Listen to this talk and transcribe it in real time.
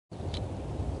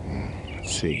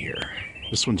Let's see here.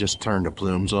 This one just turned the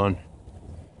plumes on.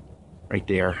 Right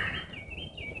there.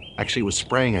 Actually, it was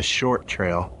spraying a short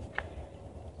trail.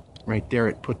 Right there,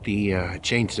 it put the,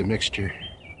 changed the mixture.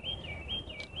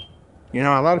 You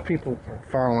know, a lot of people are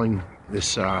following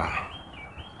this, Dane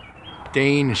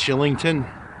Shillington,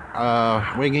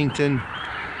 Wigington,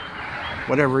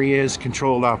 whatever he is,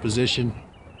 controlled opposition,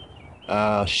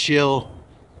 shill,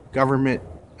 government,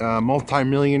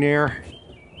 multi-millionaire,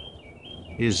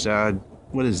 is,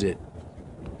 what is it?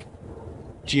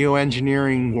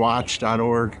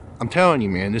 Geoengineeringwatch.org. I'm telling you,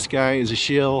 man, this guy is a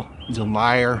shill. He's a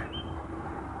liar.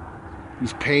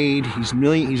 He's paid. He's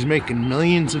making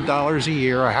millions of dollars a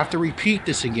year. I have to repeat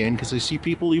this again because I see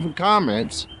people leaving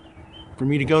comments for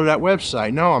me to go to that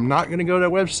website. No, I'm not going to go to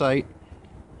that website.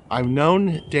 I've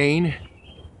known Dane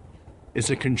is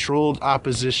a controlled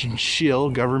opposition shill,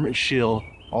 government shill,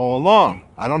 all along.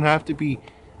 I don't have to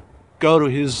go to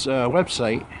his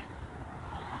website.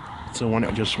 It's the one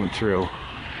that just went through.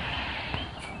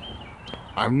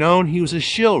 I've known he was a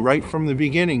shill right from the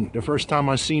beginning. The first time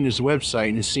I seen his website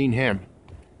and seen him.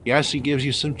 Yes, he gives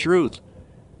you some truth.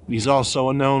 He's also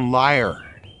a known liar.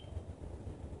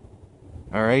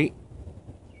 Alright?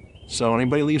 So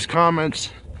anybody leaves comments,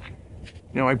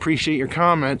 you know, I appreciate your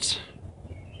comments,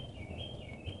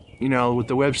 you know, with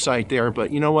the website there,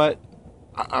 but you know what?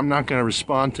 I'm not going to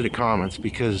respond to the comments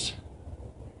because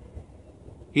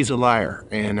he's a liar,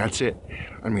 and that's it.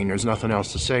 I mean, there's nothing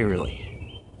else to say, really.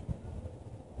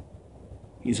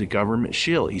 He's a government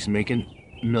shill. He's making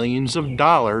millions of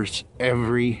dollars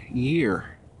every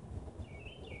year.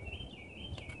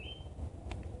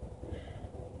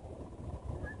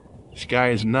 This guy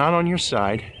is not on your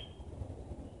side.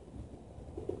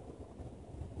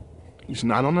 He's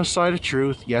not on the side of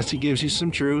truth. Yes, he gives you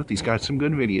some truth. He's got some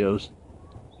good videos.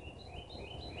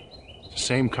 It's the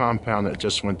same compound that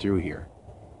just went through here.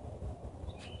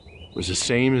 It was the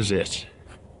same as this.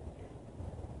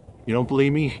 You don't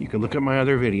believe me? You can look at my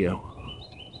other video.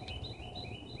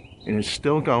 And it's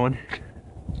still going.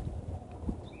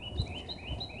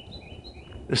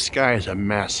 This guy is a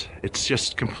mess. It's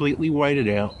just completely whited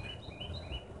out.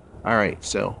 Alright,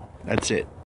 so that's it.